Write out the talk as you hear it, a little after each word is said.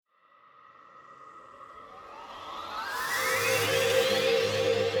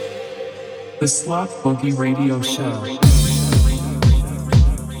The Slot Boogie Radio Show.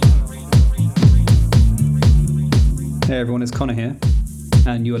 Hey everyone, it's Connor here,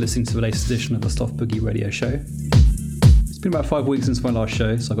 and you are listening to the latest edition of the Slot Boogie Radio Show. It's been about 5 weeks since my last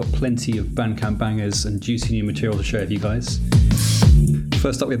show, so I've got plenty of Bandcamp bangers and juicy new material to share with you guys.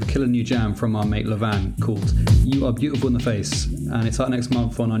 First up, we have a killer new jam from our mate Levan called You Are Beautiful in the Face, and it's out next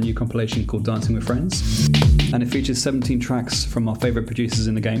month on our new compilation called Dancing with Friends. And it features 17 tracks from our favourite producers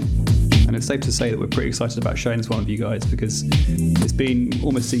in the game. And it's safe to say that we're pretty excited about showing this one with you guys because it's been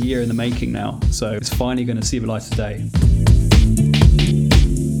almost a year in the making now, so it's finally going to see the light of day.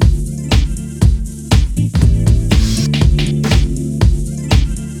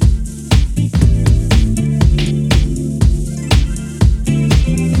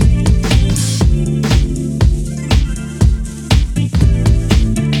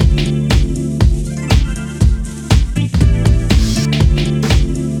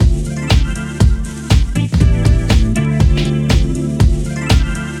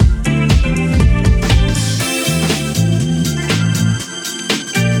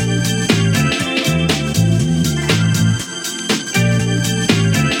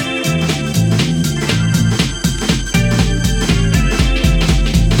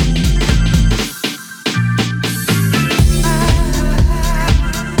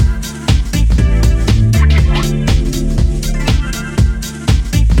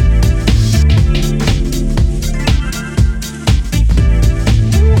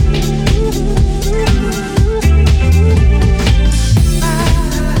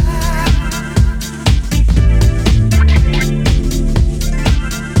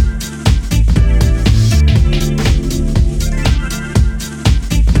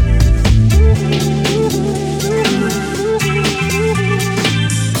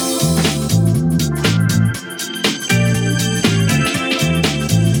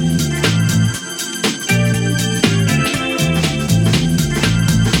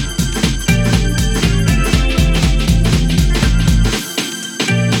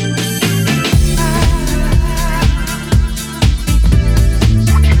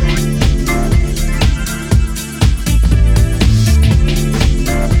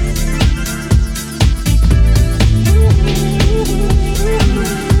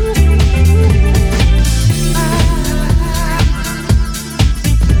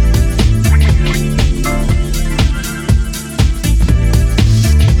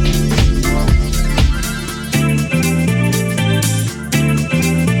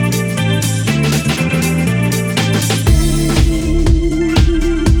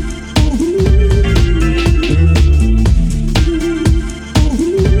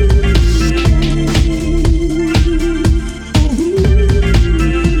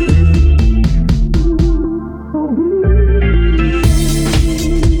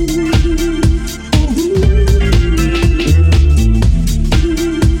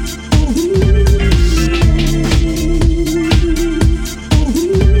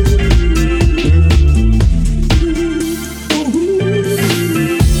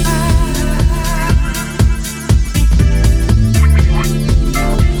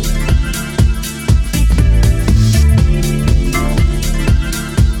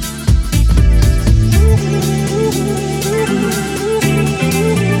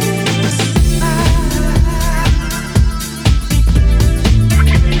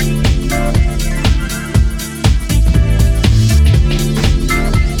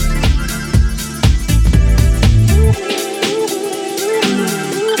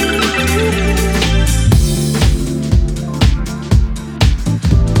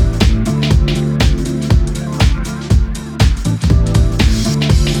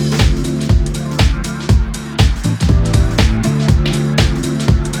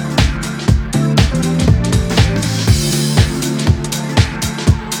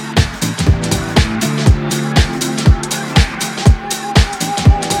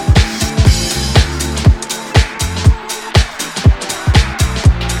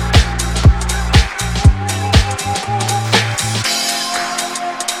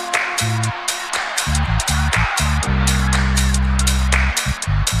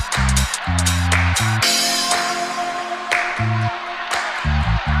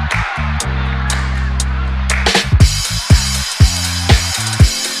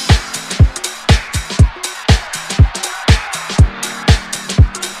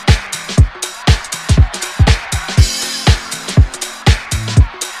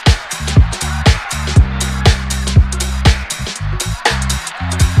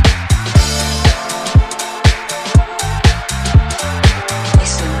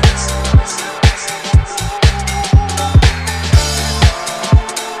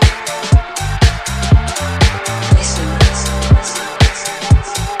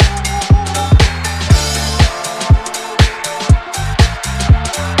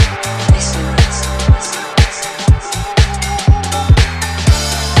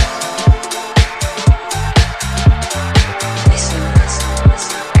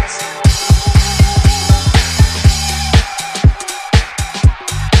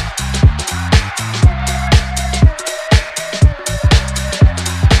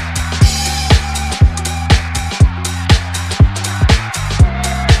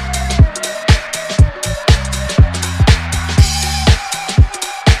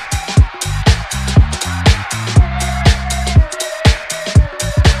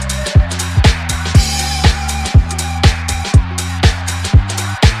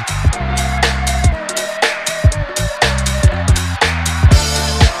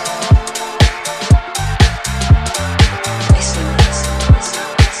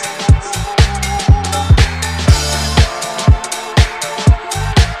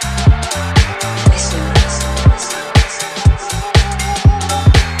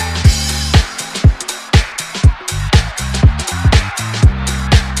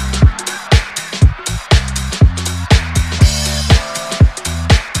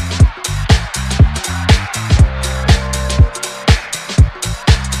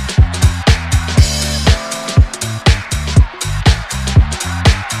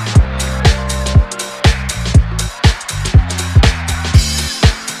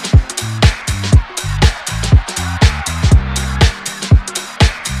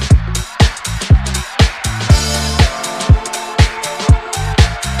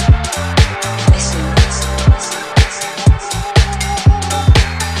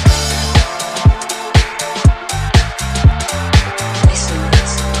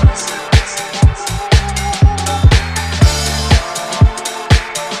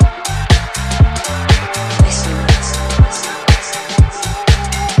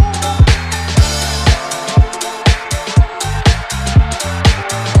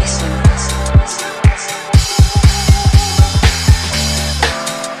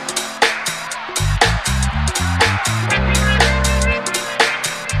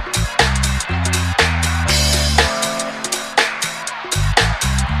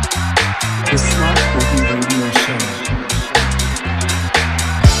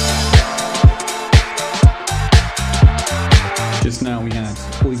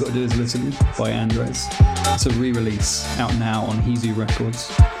 by Andres. It's a re-release out now on Hizu Records.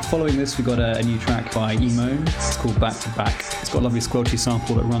 Following this, we got a new track by Emo. It's called Back to Back. It's got a lovely squelchy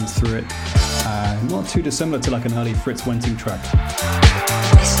sample that runs through it. Not too dissimilar to like an early Fritz Wenting track.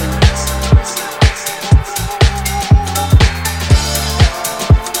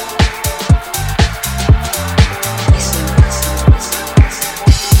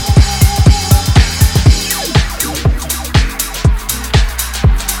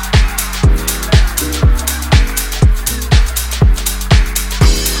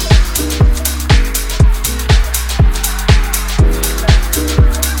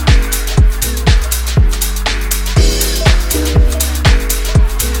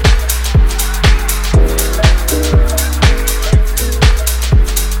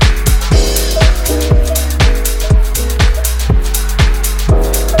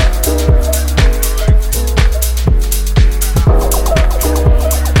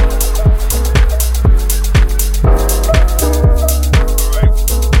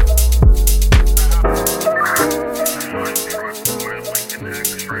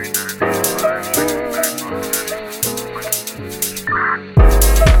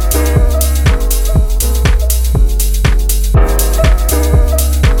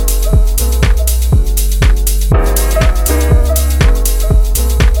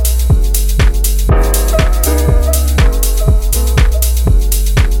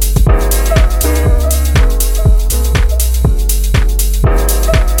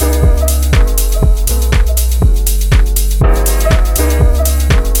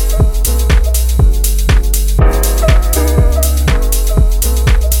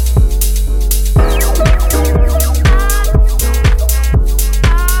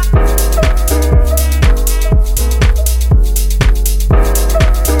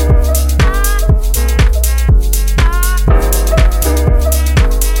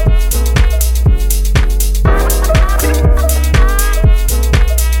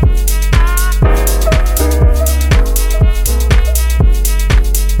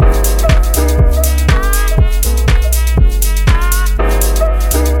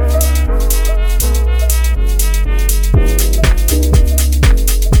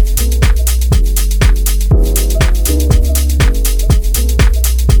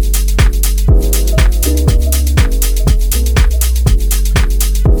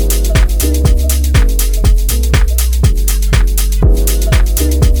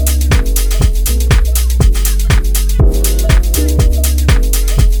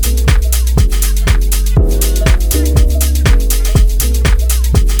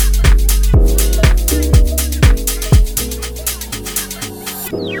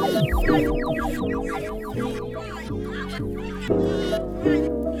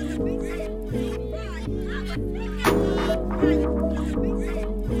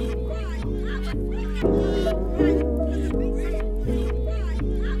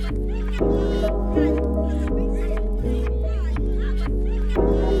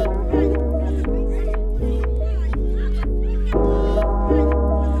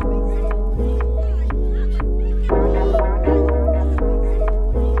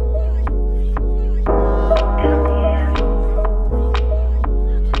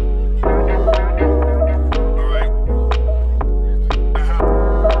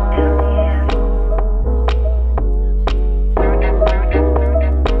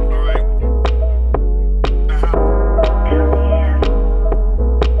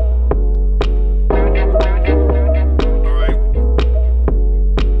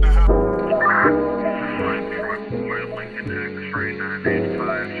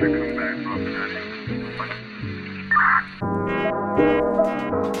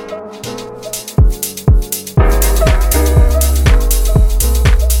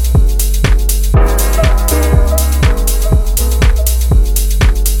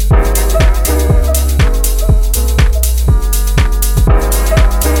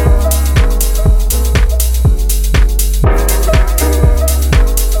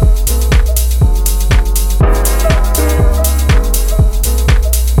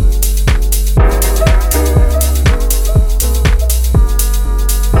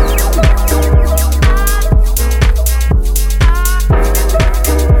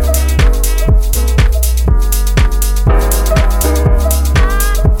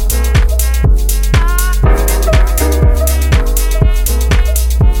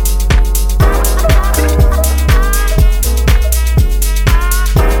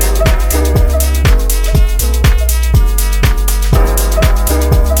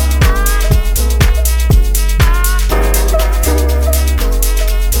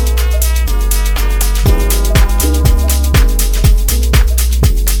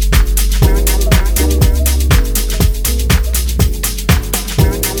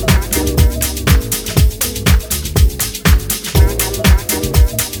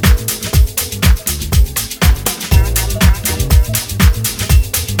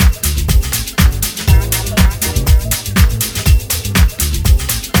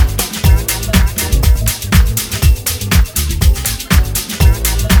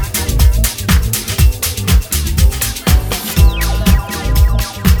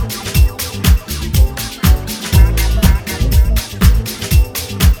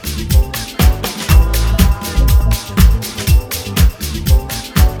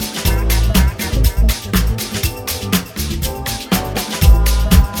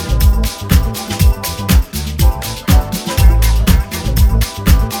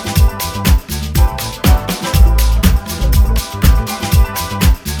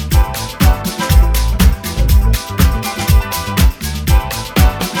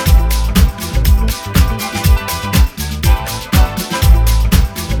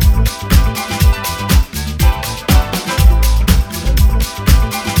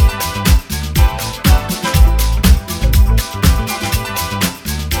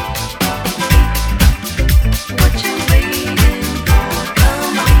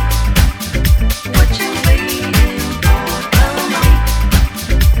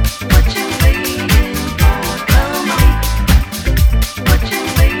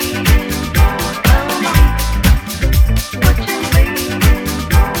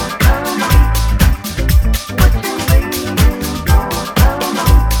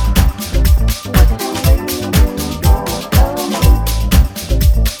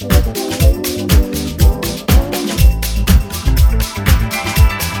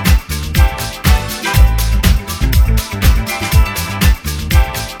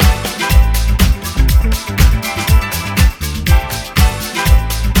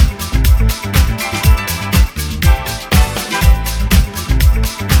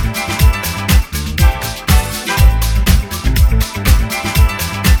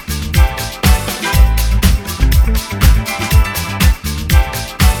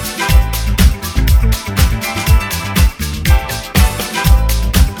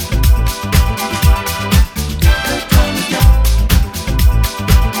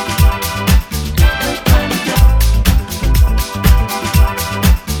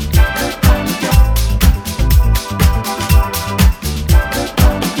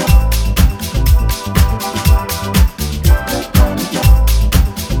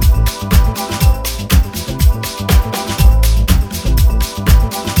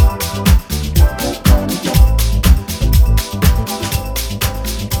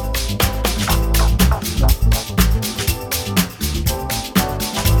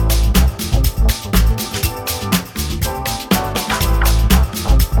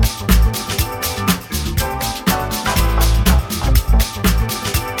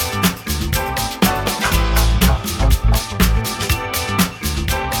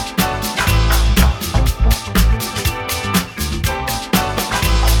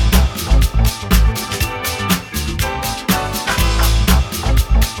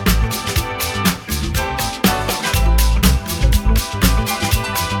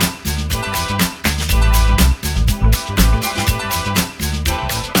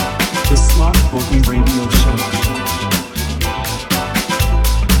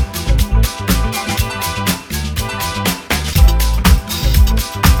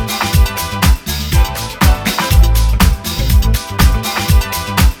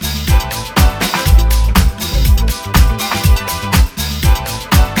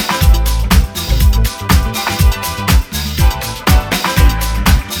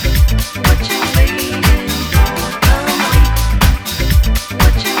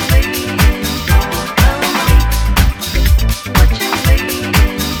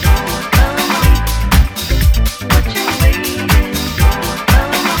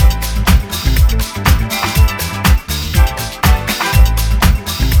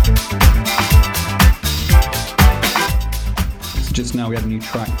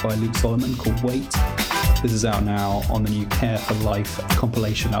 track by Luke Solomon called Wait. This is out now on the new Care for Life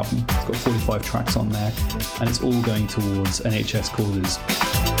compilation album. It's got 45 tracks on there, and it's all going towards NHS causes.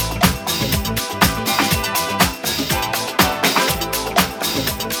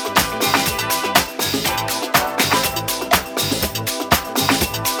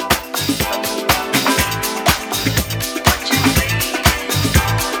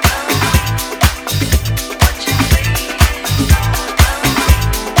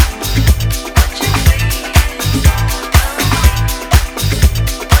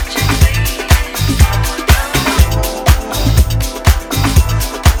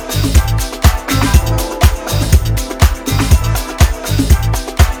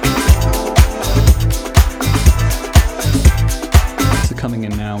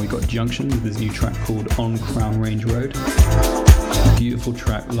 Junction with his new track called On Crown Range Road. Beautiful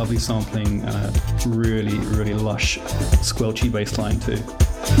track, lovely sampling, and a really, really lush, squelchy bass line too.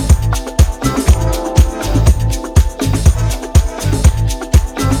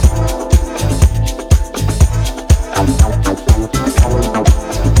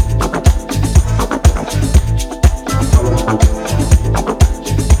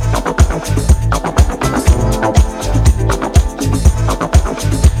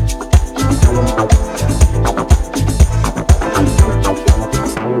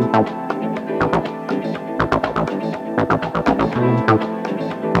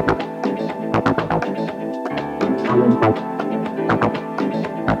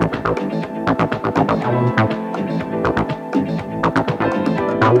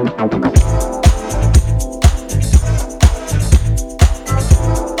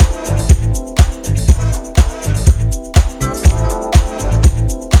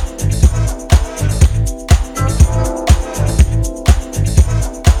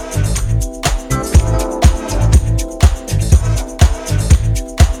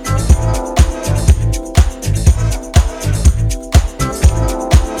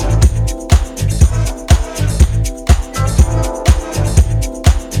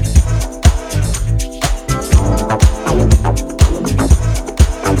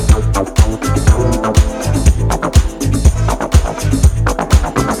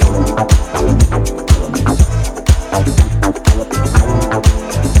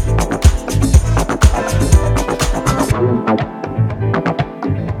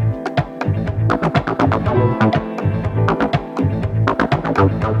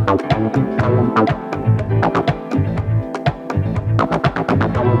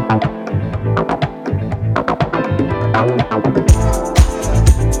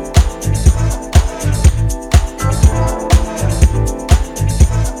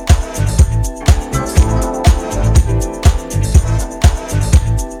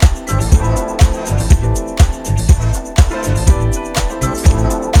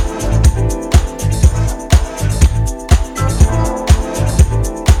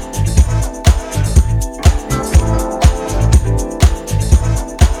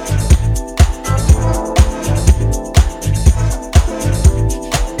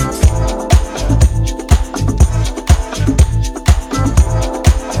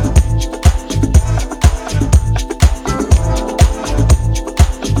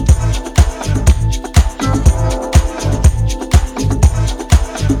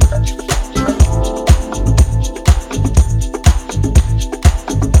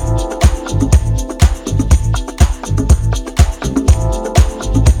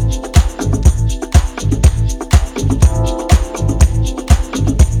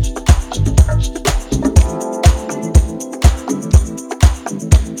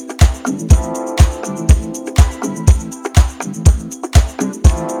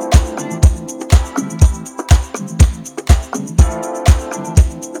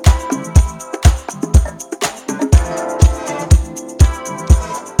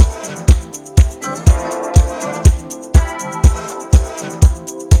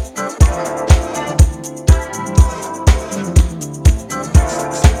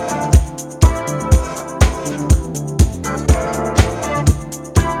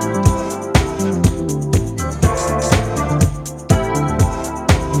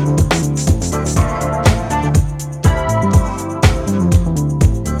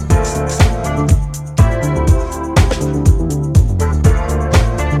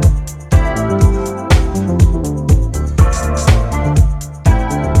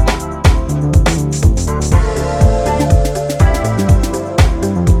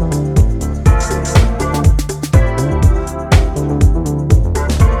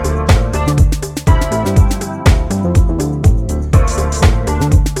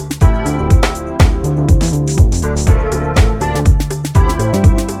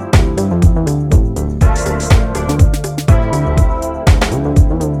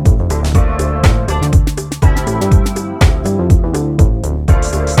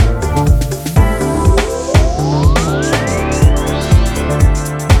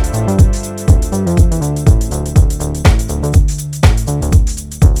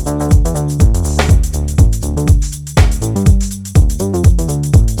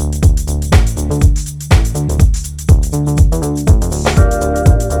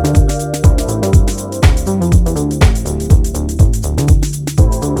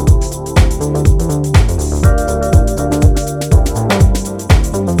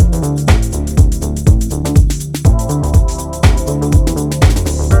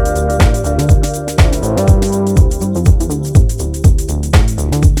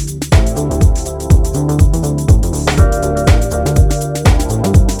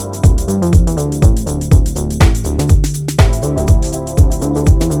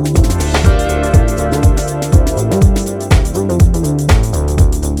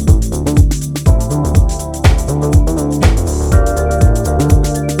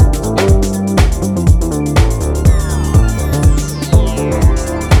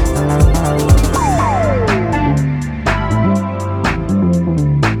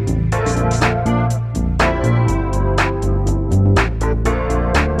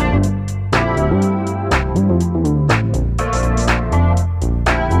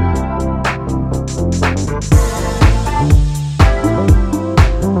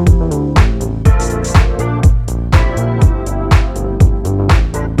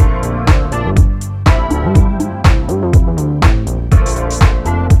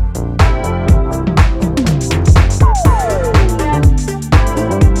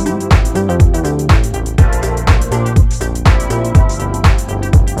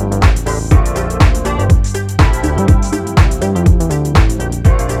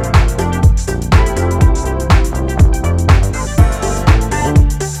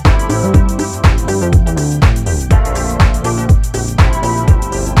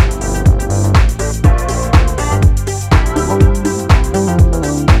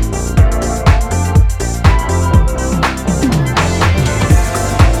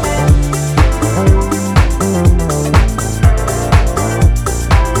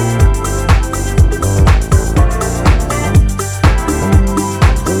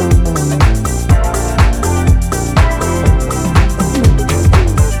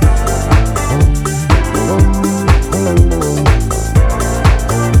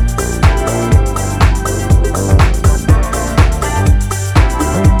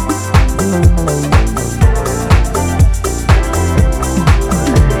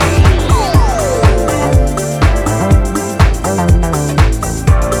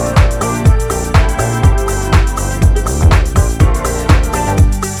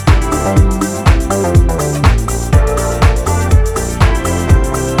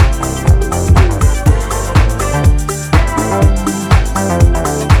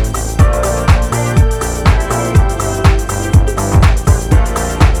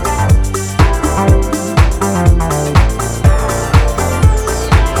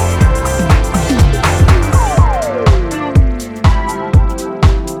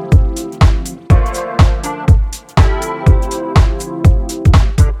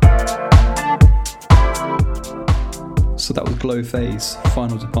 Glow Phase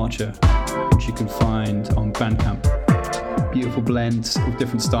Final Departure, which you can find on Bandcamp. Beautiful blend of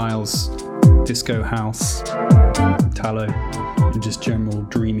different styles, disco house, tallow, and just general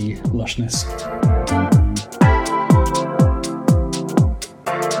dreamy lushness.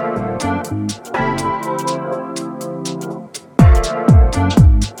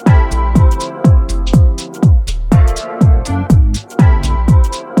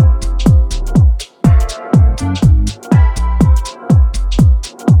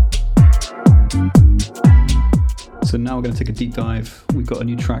 So now we're going to take a deep dive. We've got a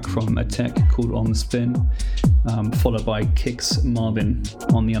new track from Atek called On the Spin, followed by Kix Marvin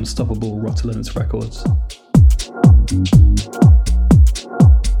on the Unstoppable Rotulanus Records.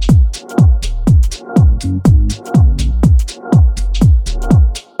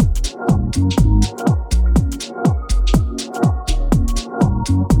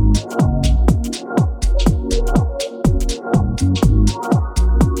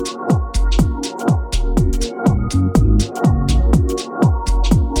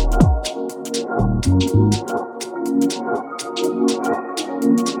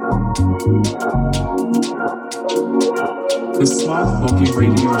 The Soft Boogie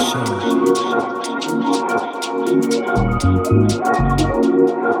Radio Show.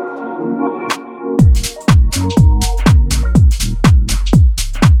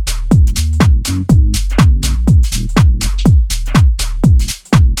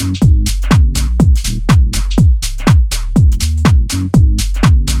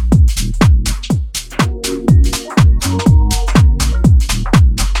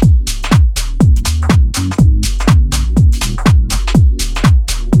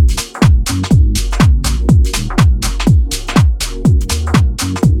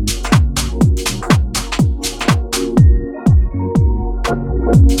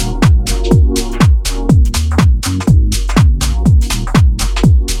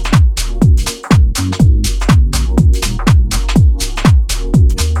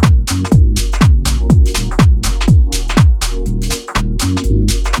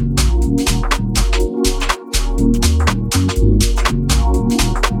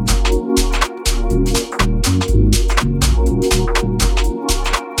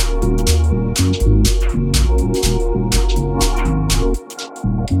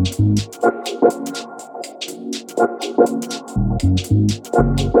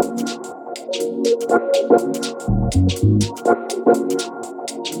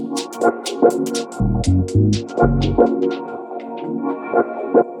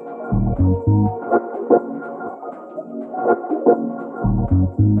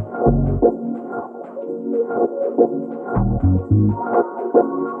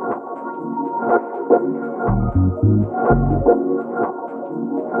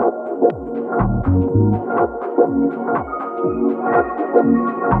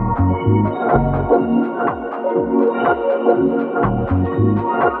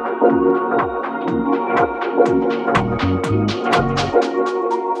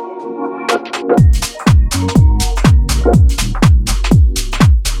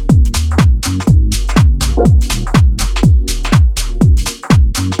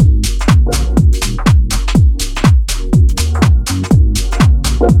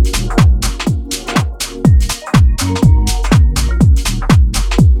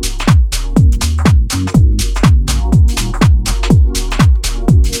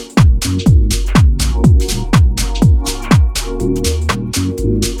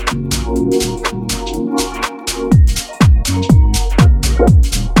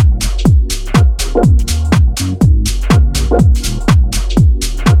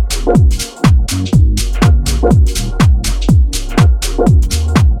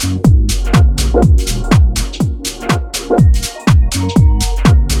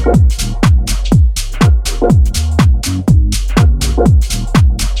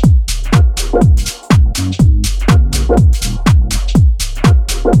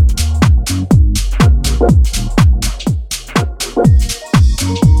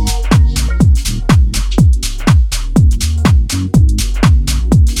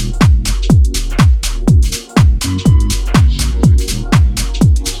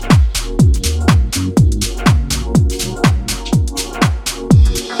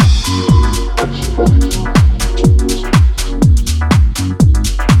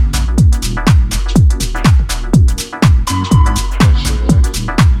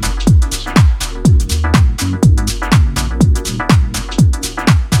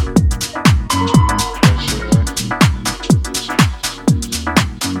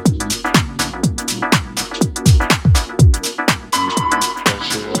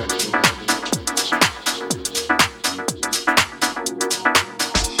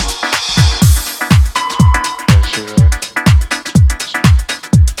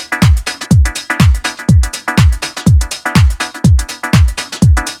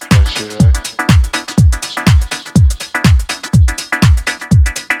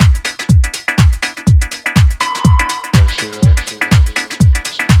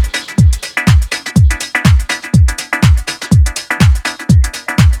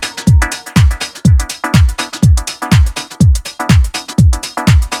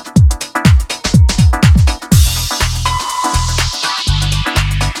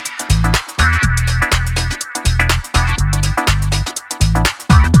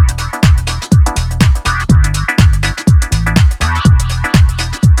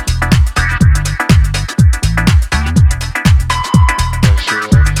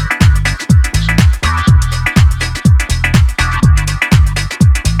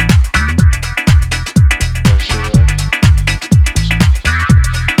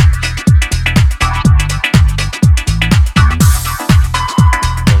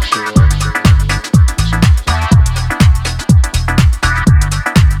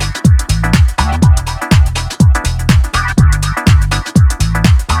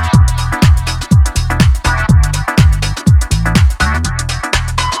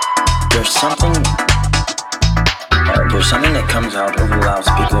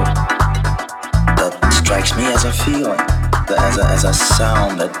 me as a feeling, as a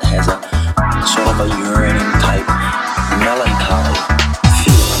sound that has a sort of a yearning type melancholy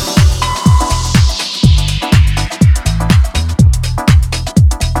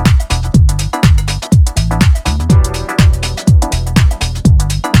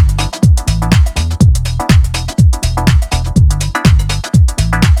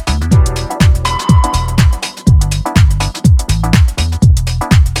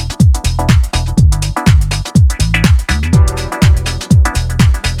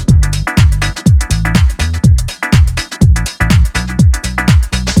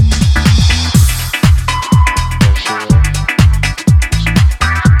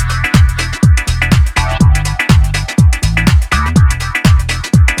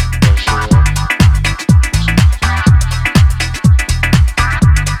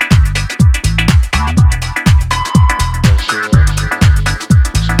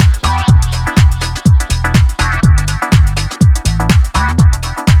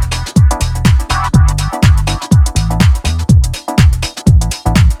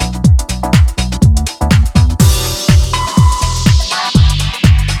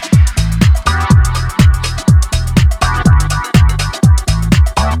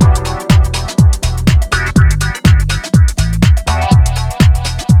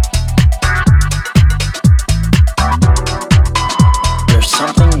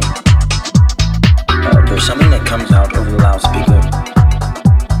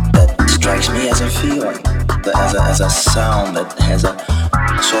feeling. As a sound that has a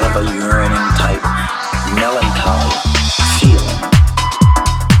sort of a yearning type melancholy feeling.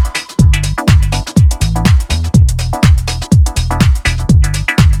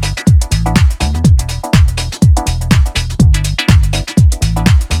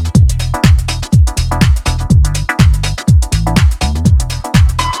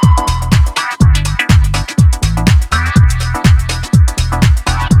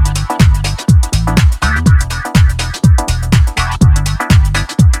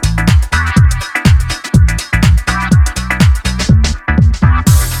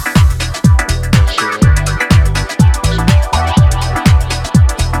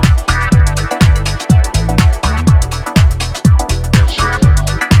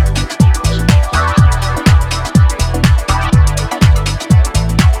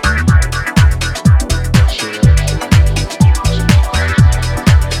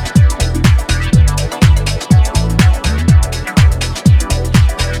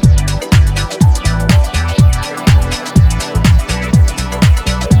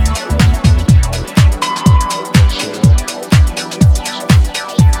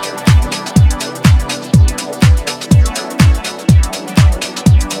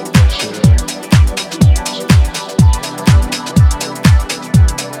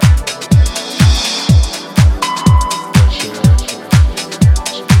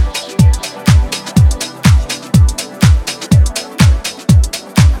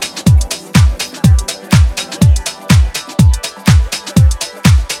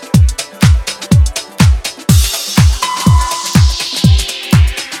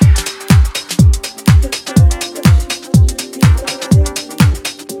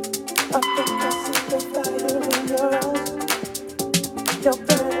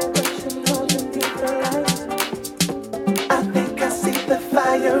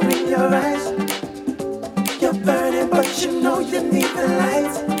 Fire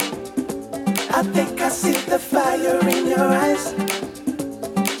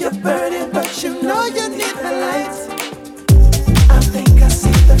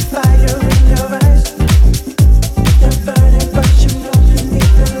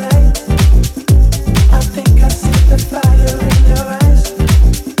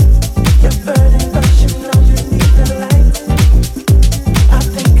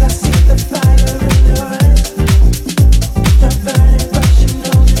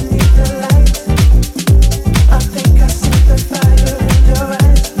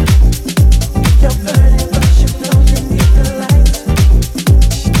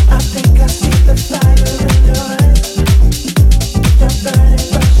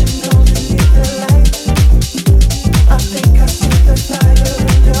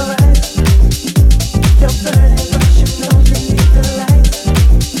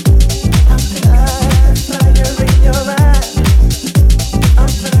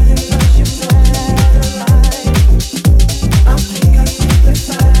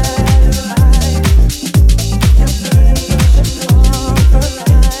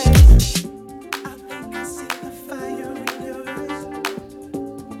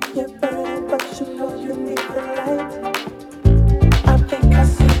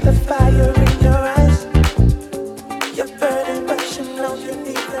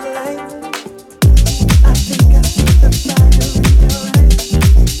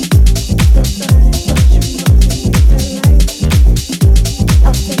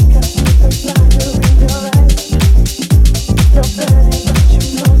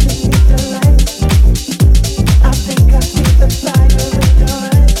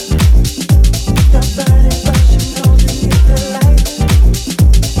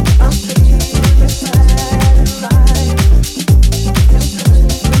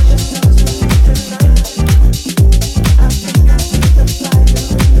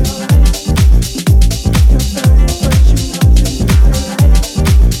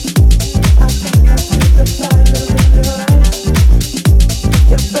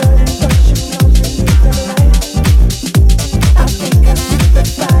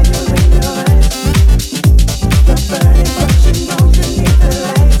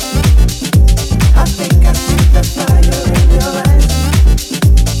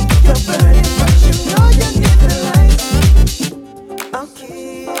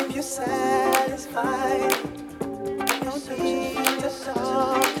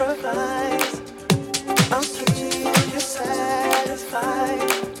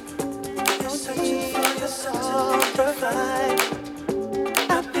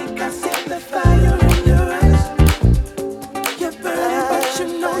you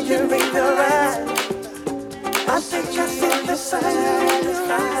know you're in the right. I think I see the fire in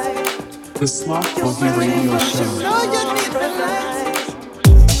your eyes. The Slot Funky Radio Show. Know you need the light.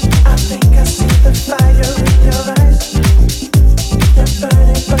 I think I see the fire in your eyes. You're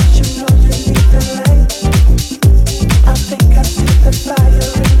burning, but you know you need the light. I think I see the fire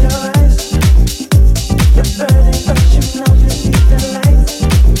in your eyes. You're burning, but you know you need the light.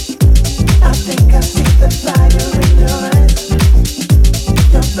 I think I see the fire in your eyes.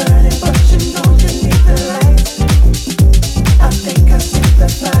 You're burning, but you know you need the light. I think I see the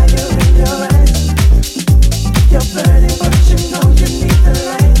fire in your eyes. You're burning, but you know you need the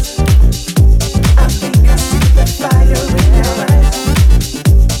light. I think I see the fire in your eyes. You're burning, but you know you need the light. I think I see the fire in your eyes.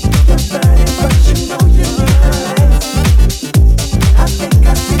 You're burning, but you know you need the light. I think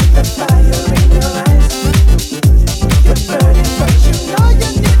I see the fire in your eyes. You're burning, fire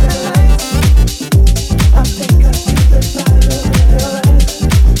in your eyes.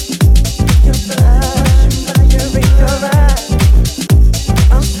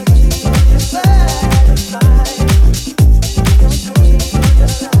 I'm searching for your satisfied. I'm searching for your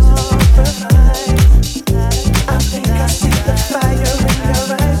satisfied. I think I see the fire in your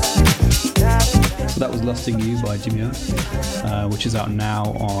eyes. So that was Lusting You by Jimmy O, which is out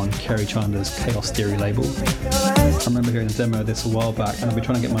now on Kerry Chandler's Chaos Theory label. I remember hearing the demo of this a while back, and I've been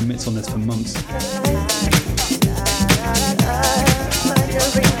trying to get my mitts on this for months.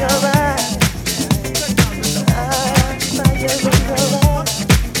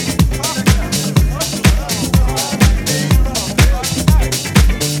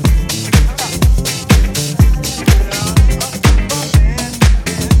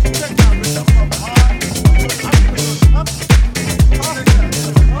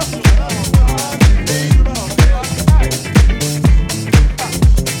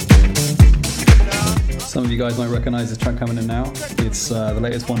 Some of you guys might recognise this track coming in now. It's the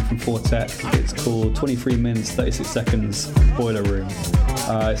latest one from Fortet. It's called 23 minutes, 36 seconds, Boiler Room.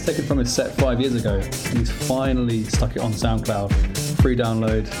 It's taken from his set 5 years ago, and he's finally stuck it on SoundCloud. Free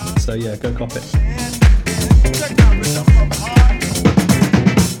download, so yeah, go cop it.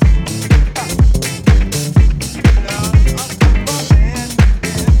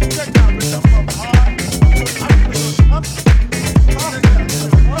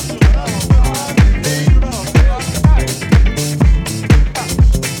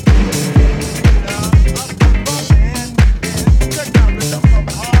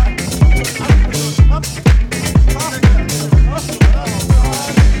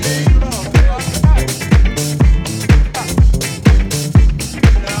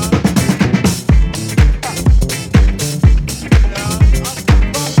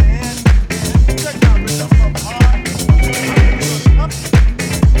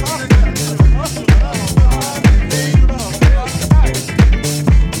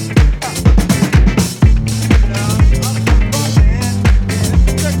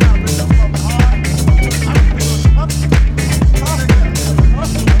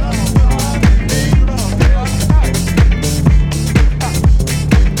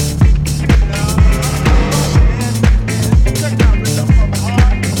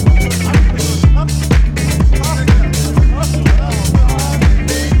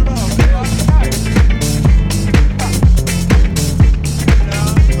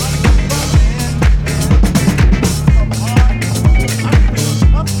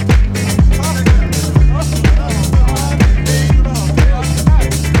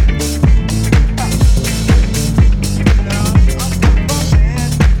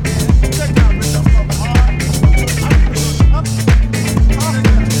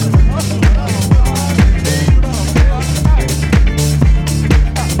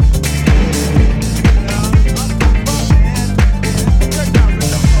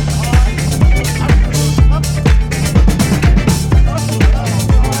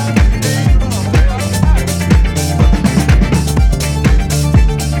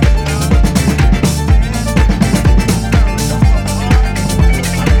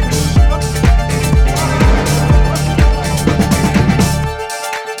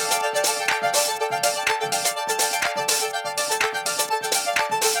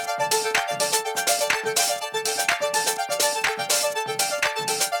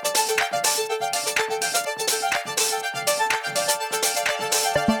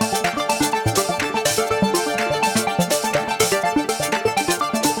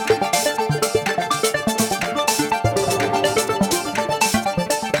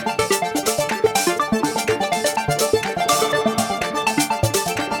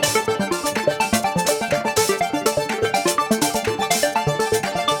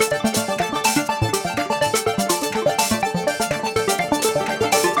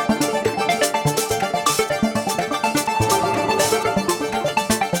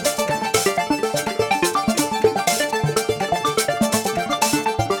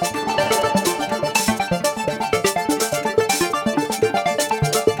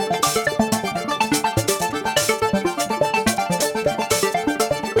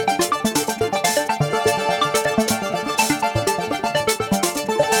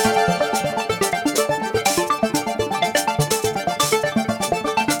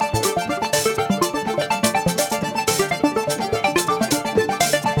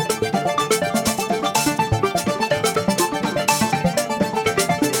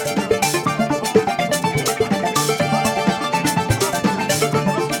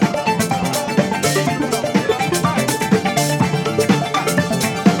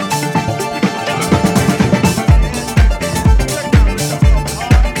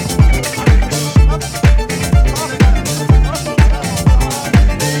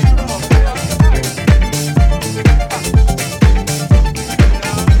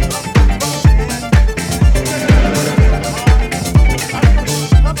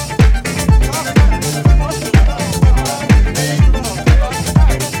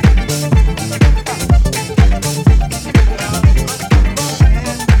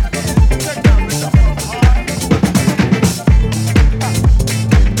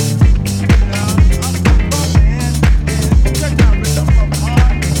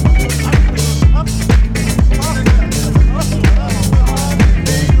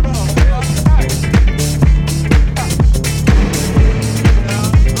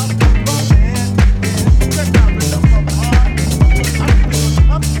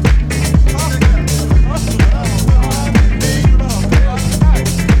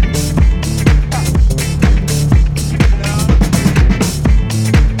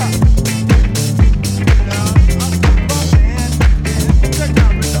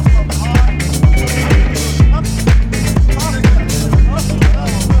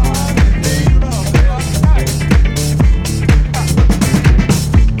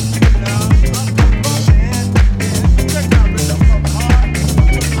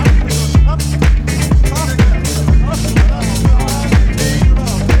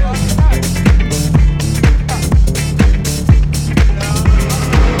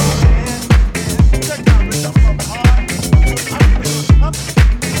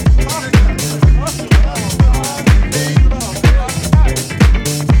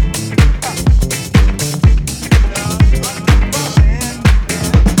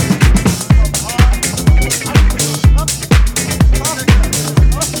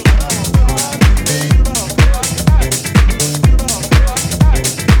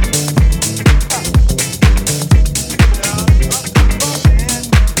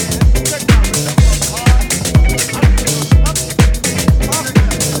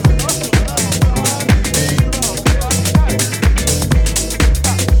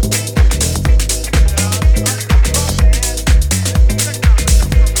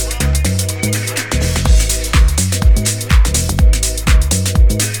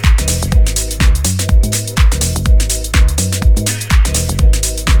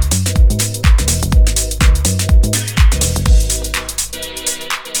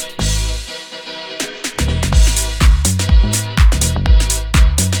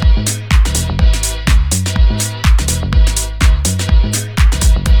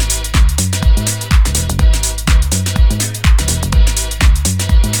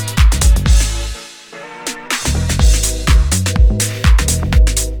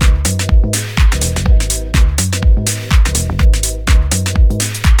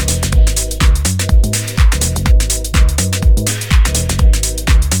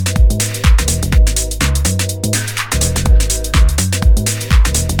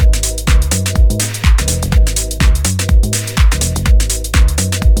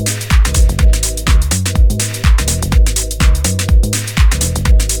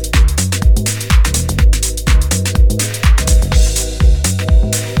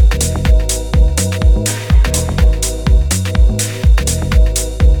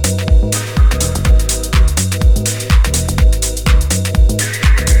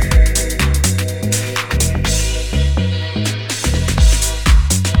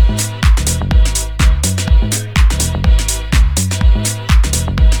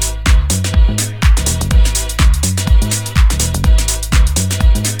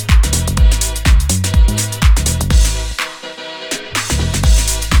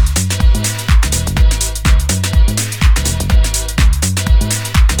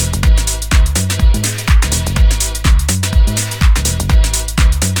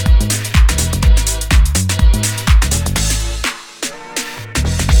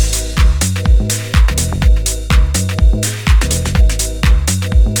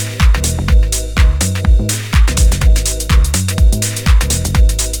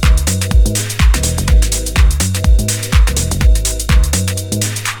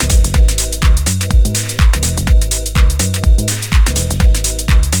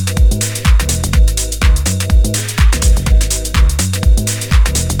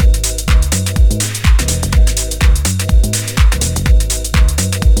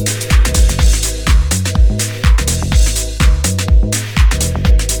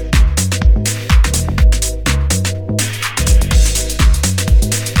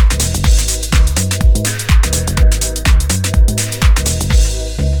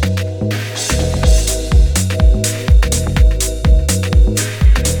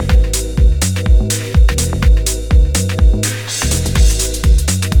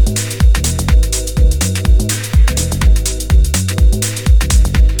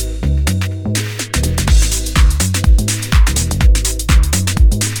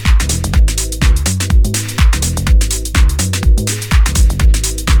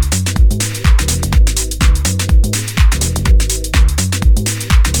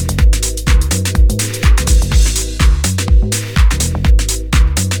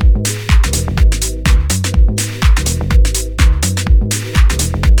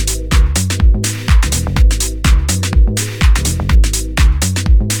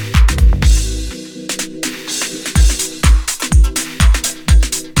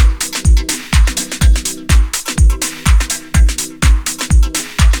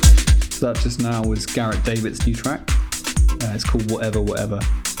 So that just now was Garrett Davitt's new track. It's called Whatever Whatever.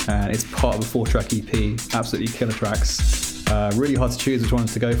 It's part of a 4-track EP. Absolutely killer tracks. Really hard to choose which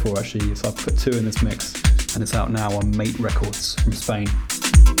ones to go for actually. So I've put 2 in this mix, and it's out now on Mate Records from Spain.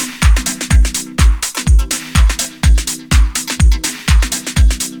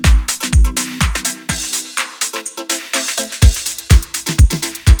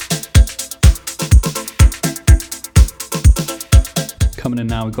 Coming in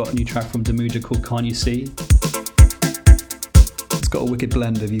now, we've got a new track from Damuja called Can't You See? It's got a wicked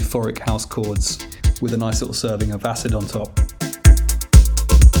blend of euphoric house chords with a nice little serving of acid on top.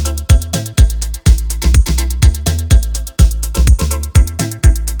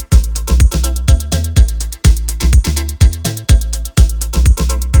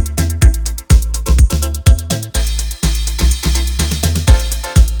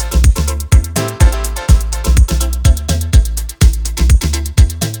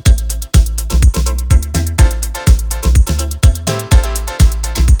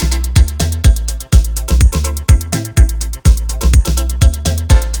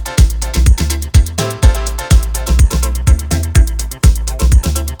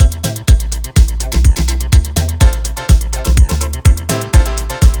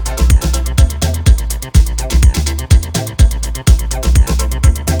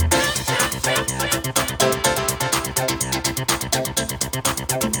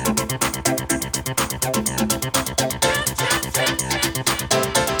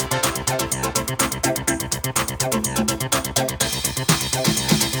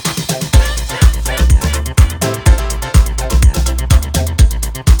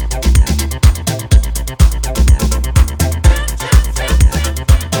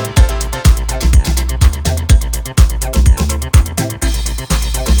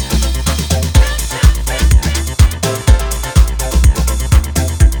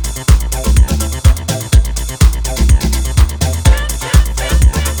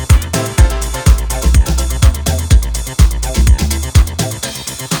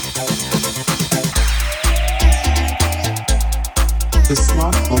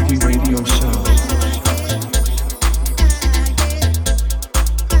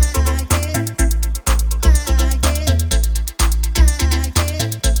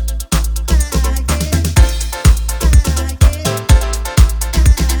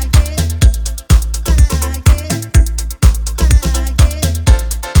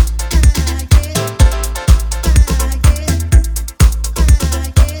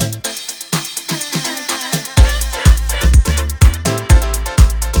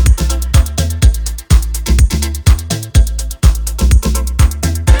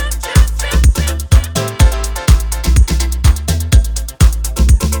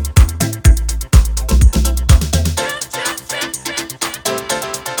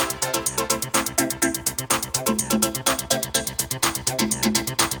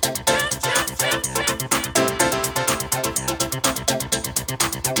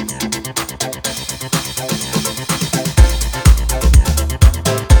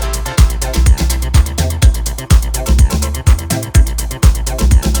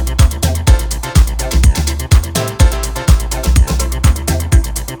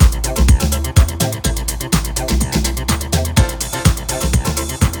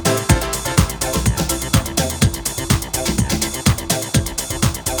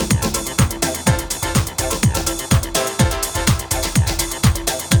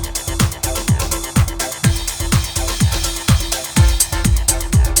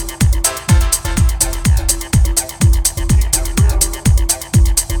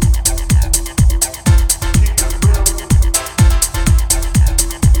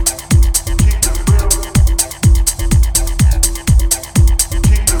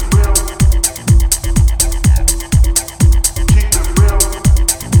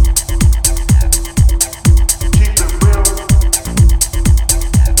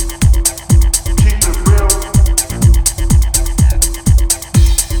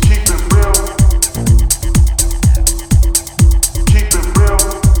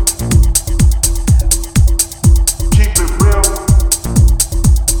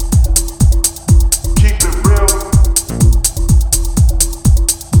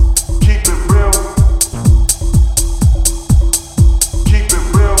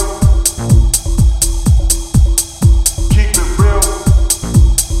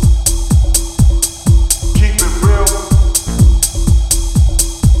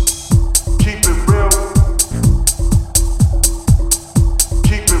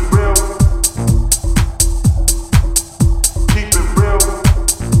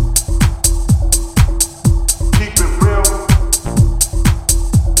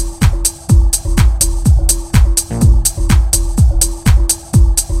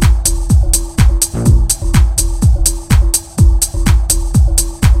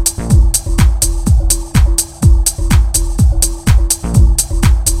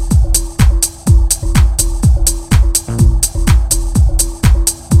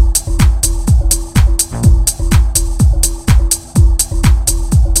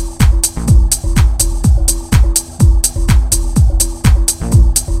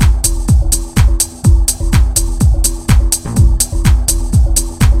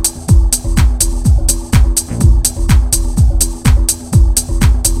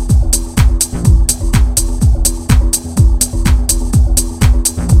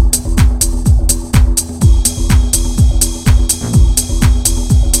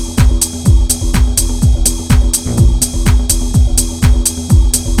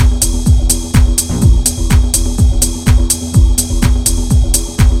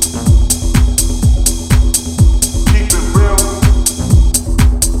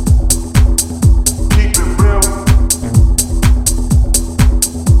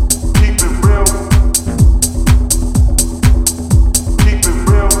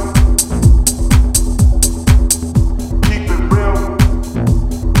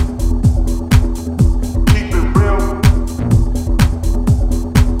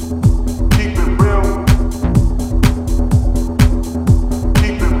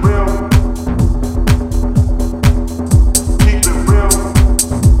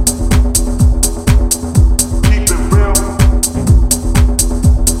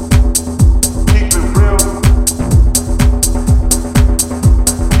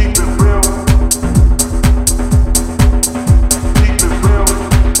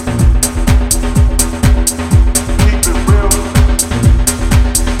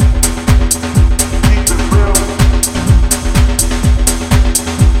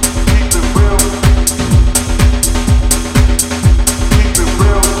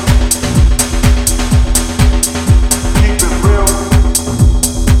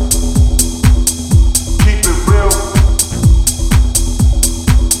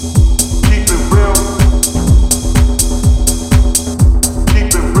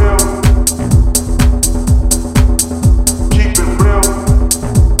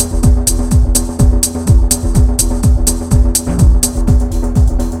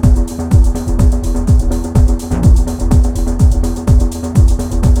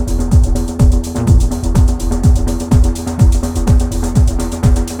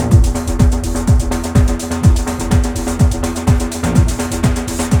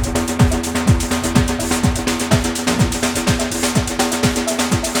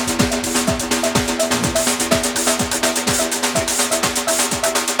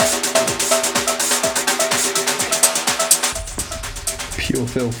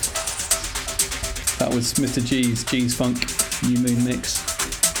 Filth. That was Mr. G's Funk New Moon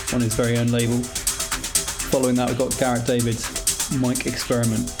mix on his very own label. Following that, we've got Garrett David's Mic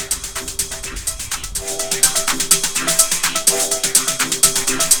Experiment.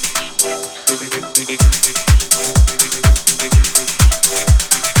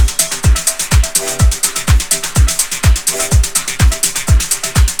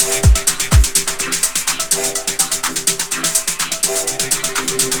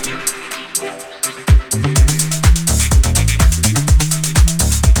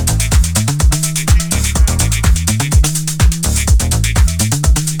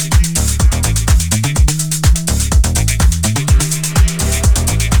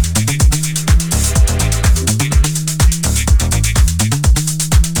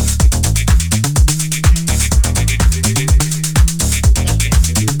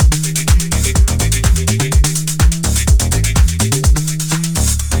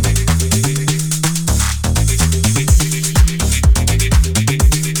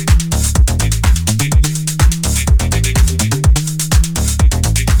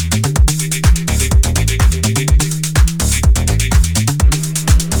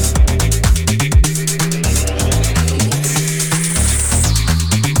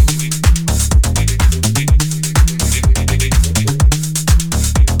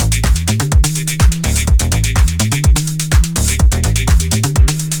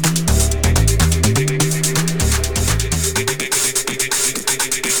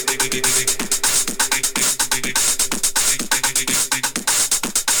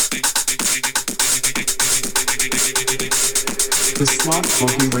 The Slot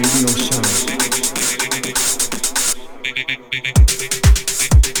Boogie Radio Show.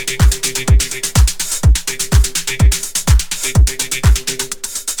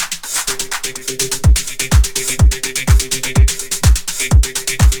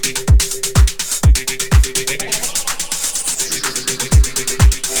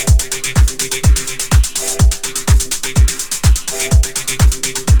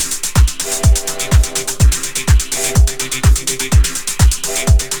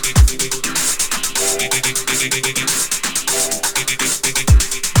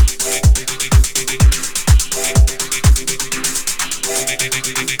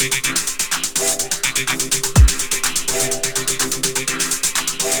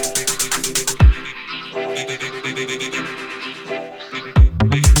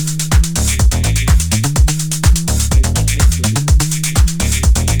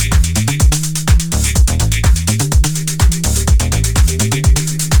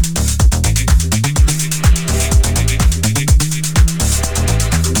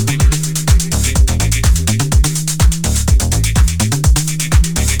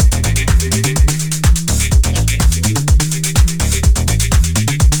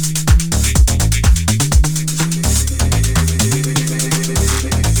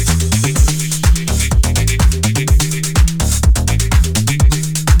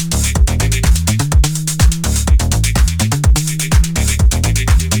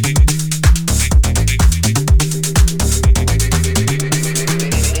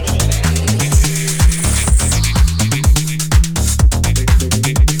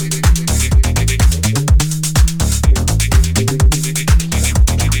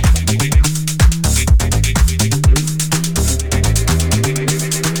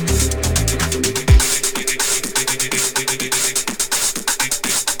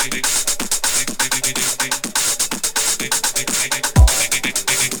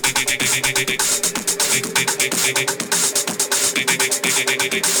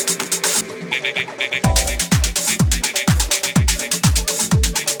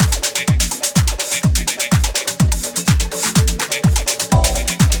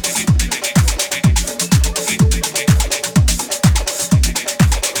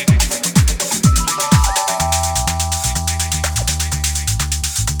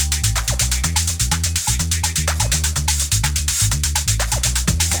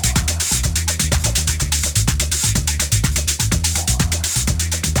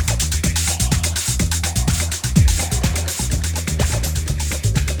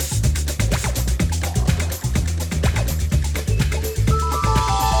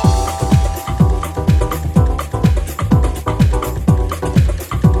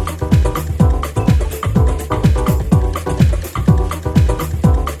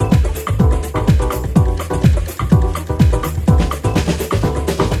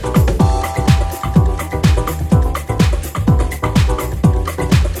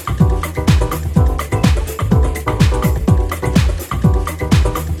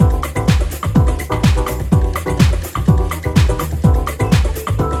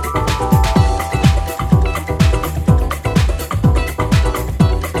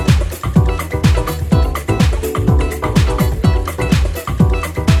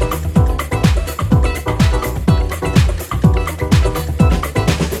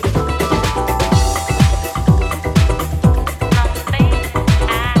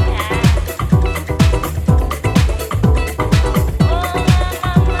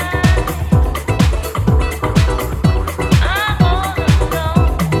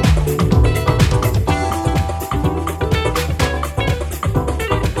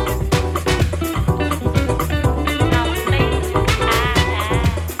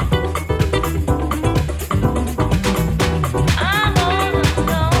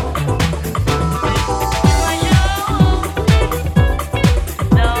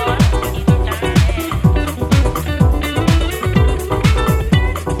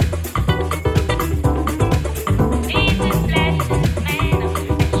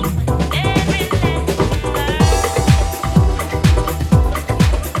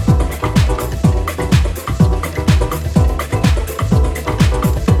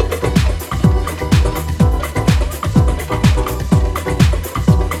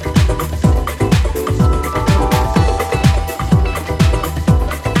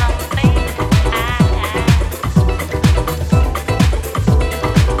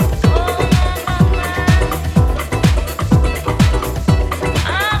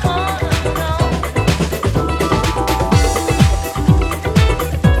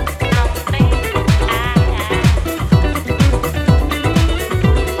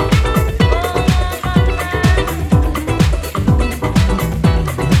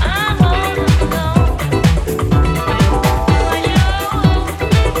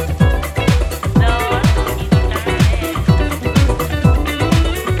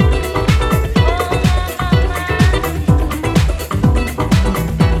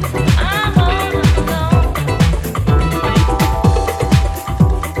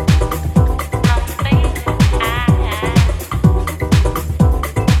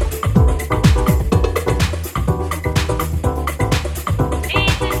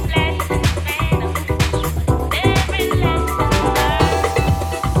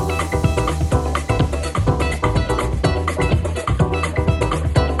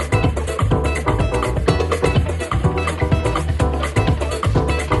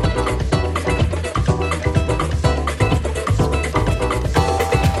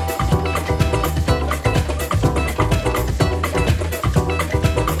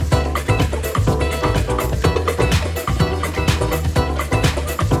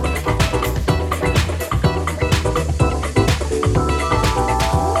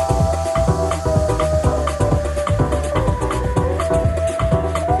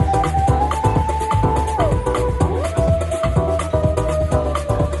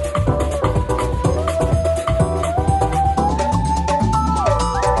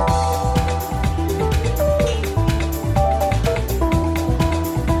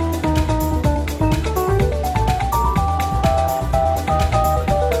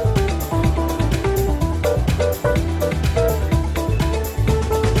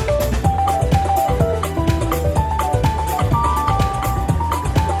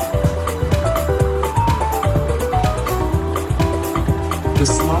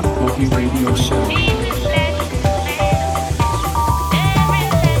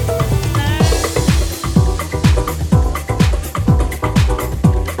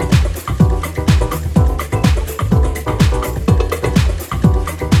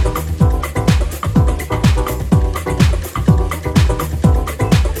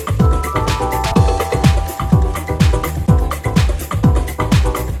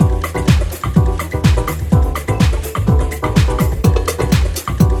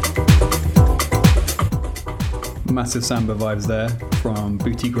 massive samba vibes there from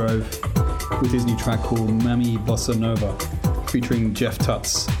Booty Grove with his new track called Mami Bossa Nova featuring Jeff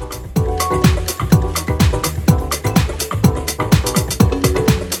Tutts.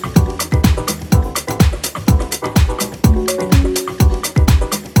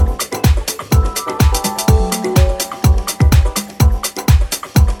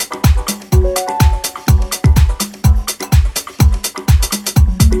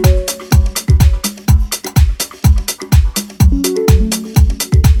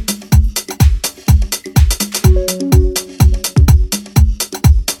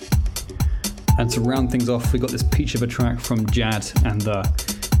 To round things off, we got this peach of a track from Jad and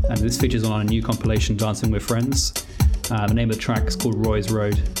this features on our new compilation Dancing with Friends. The name of the track is called Roy's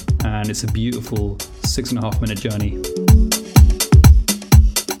Road, and it's a beautiful 6.5 minute journey.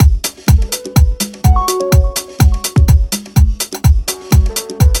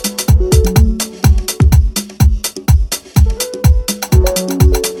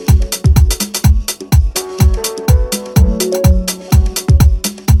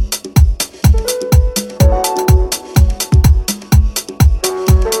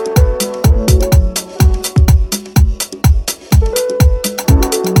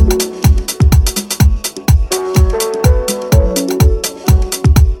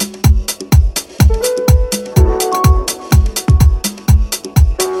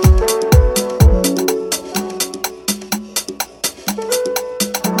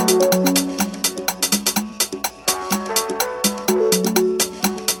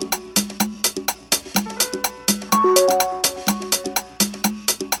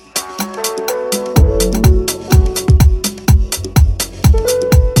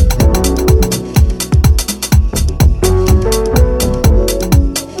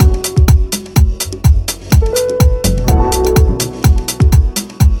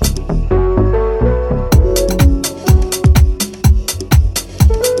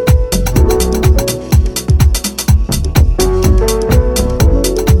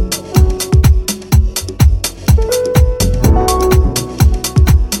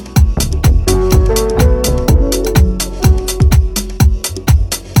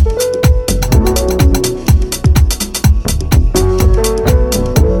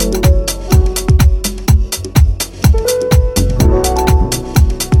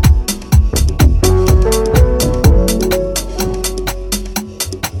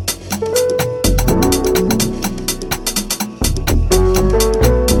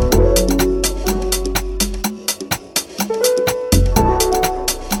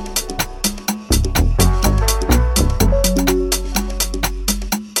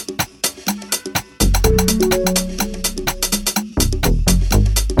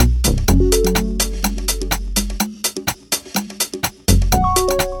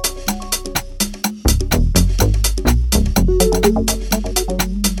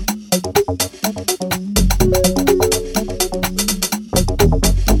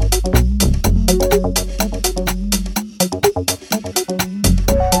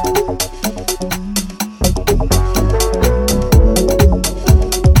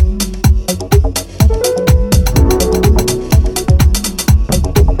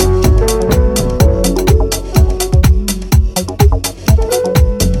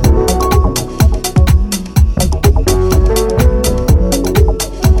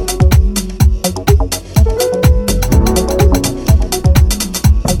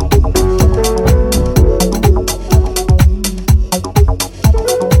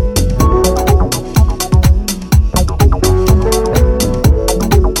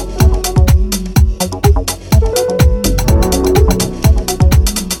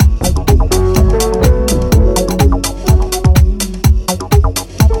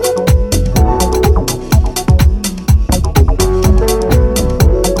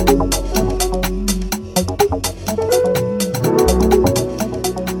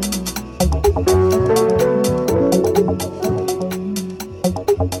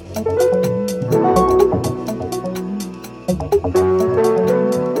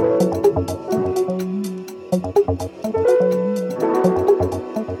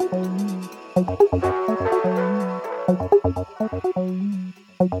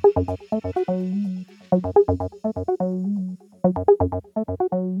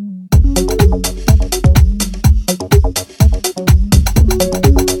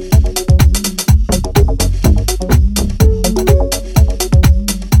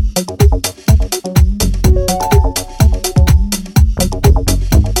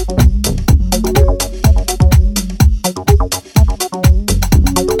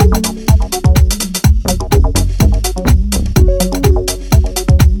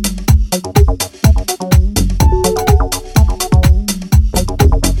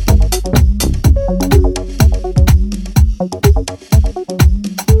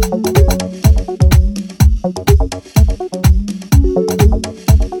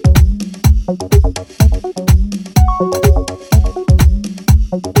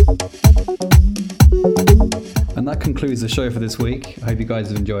 And that concludes the show for this week. I hope you guys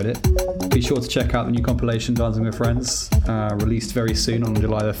have enjoyed it. Be sure to check out the new compilation Dancing with Friends, released very soon on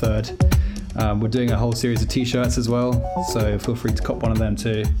July the 3rd. We're doing a whole series of t-shirts as well, so feel free to cop one of them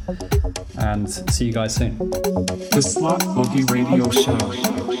too. And see you guys soon. The Slot Boogie Radio Show.